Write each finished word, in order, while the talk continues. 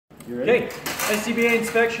Okay, SCBA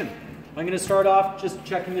inspection. I'm going to start off just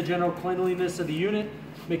checking the general cleanliness of the unit,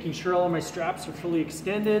 making sure all of my straps are fully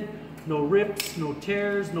extended, no rips, no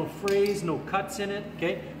tears, no frays, no cuts in it,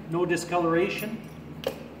 okay? No discoloration,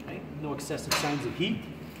 okay? No excessive signs of heat.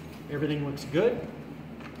 Everything looks good.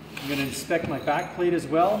 I'm going to inspect my back plate as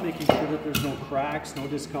well, making sure that there's no cracks, no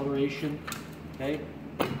discoloration, okay?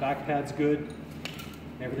 Back pad's good.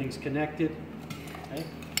 Everything's connected, okay?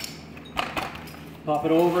 Pop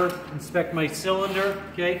it over, inspect my cylinder,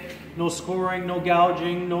 okay? No scoring, no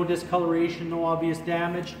gouging, no discoloration, no obvious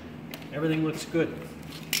damage. Everything looks good.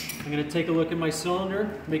 I'm going to take a look at my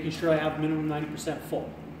cylinder, making sure I have minimum 90% full.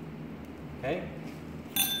 Okay?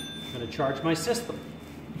 I'm going to charge my system.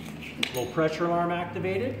 Low pressure alarm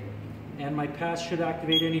activated, and my pass should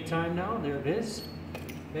activate any time now. There it is.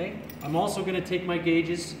 Okay? I'm also going to take my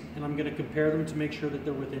gauges and I'm going to compare them to make sure that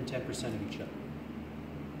they're within 10% of each other.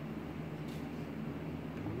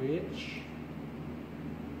 Which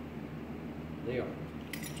they are.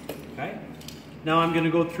 Okay? Now I'm going to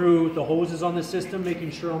go through the hoses on the system, making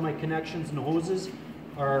sure all my connections and hoses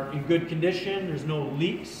are in good condition. There's no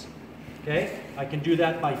leaks. Okay? I can do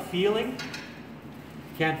that by feeling.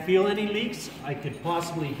 Can't feel any leaks. I could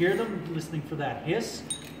possibly hear them, listening for that hiss.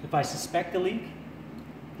 If I suspect a leak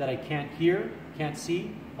that I can't hear, can't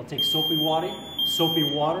see, I'll take soapy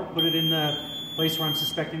water, put it in the place where I'm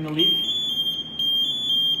suspecting the leak.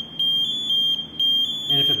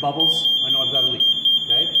 And if it bubbles, I know I've got a leak.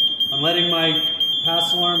 Okay? I'm letting my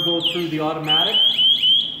pass alarm go through the automatic.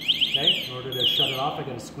 Okay? In order to shut it off, I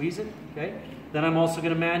got to squeeze it. Okay? Then I'm also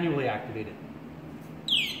going to manually activate it.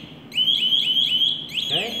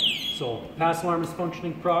 Okay? So pass alarm is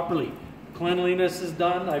functioning properly. Cleanliness is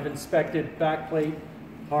done. I've inspected back plate,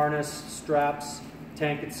 harness, straps,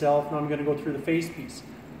 tank itself. Now I'm going to go through the face piece.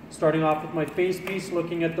 Starting off with my face piece,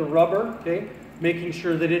 looking at the rubber. Okay? Making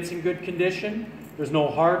sure that it's in good condition. There's no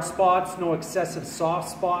hard spots, no excessive soft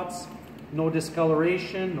spots, no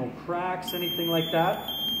discoloration, no cracks, anything like that.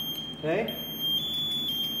 Okay?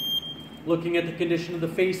 Looking at the condition of the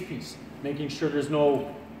face piece, making sure there's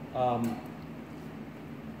no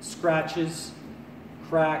scratches,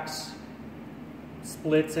 cracks,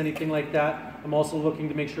 splits, anything like that. I'm also looking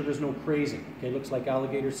to make sure there's no crazing. Okay, looks like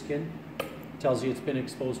alligator skin. Tells you it's been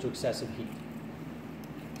exposed to excessive heat.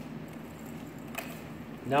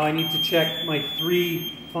 Now I need to check my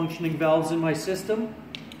 3 functioning valves in my system.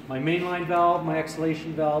 My mainline valve, my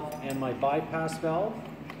exhalation valve, and my bypass valve.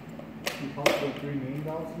 You probably 3 main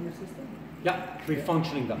valves in your system? Yeah, 3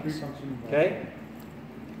 functioning valves. 3 functioning valves. Okay?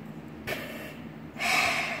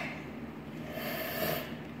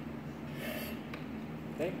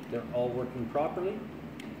 Okay, they're all working properly.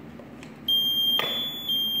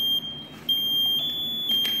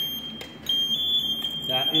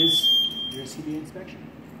 That is your SCBA inspection.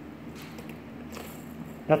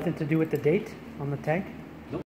 Nothing to do with the date on the tank?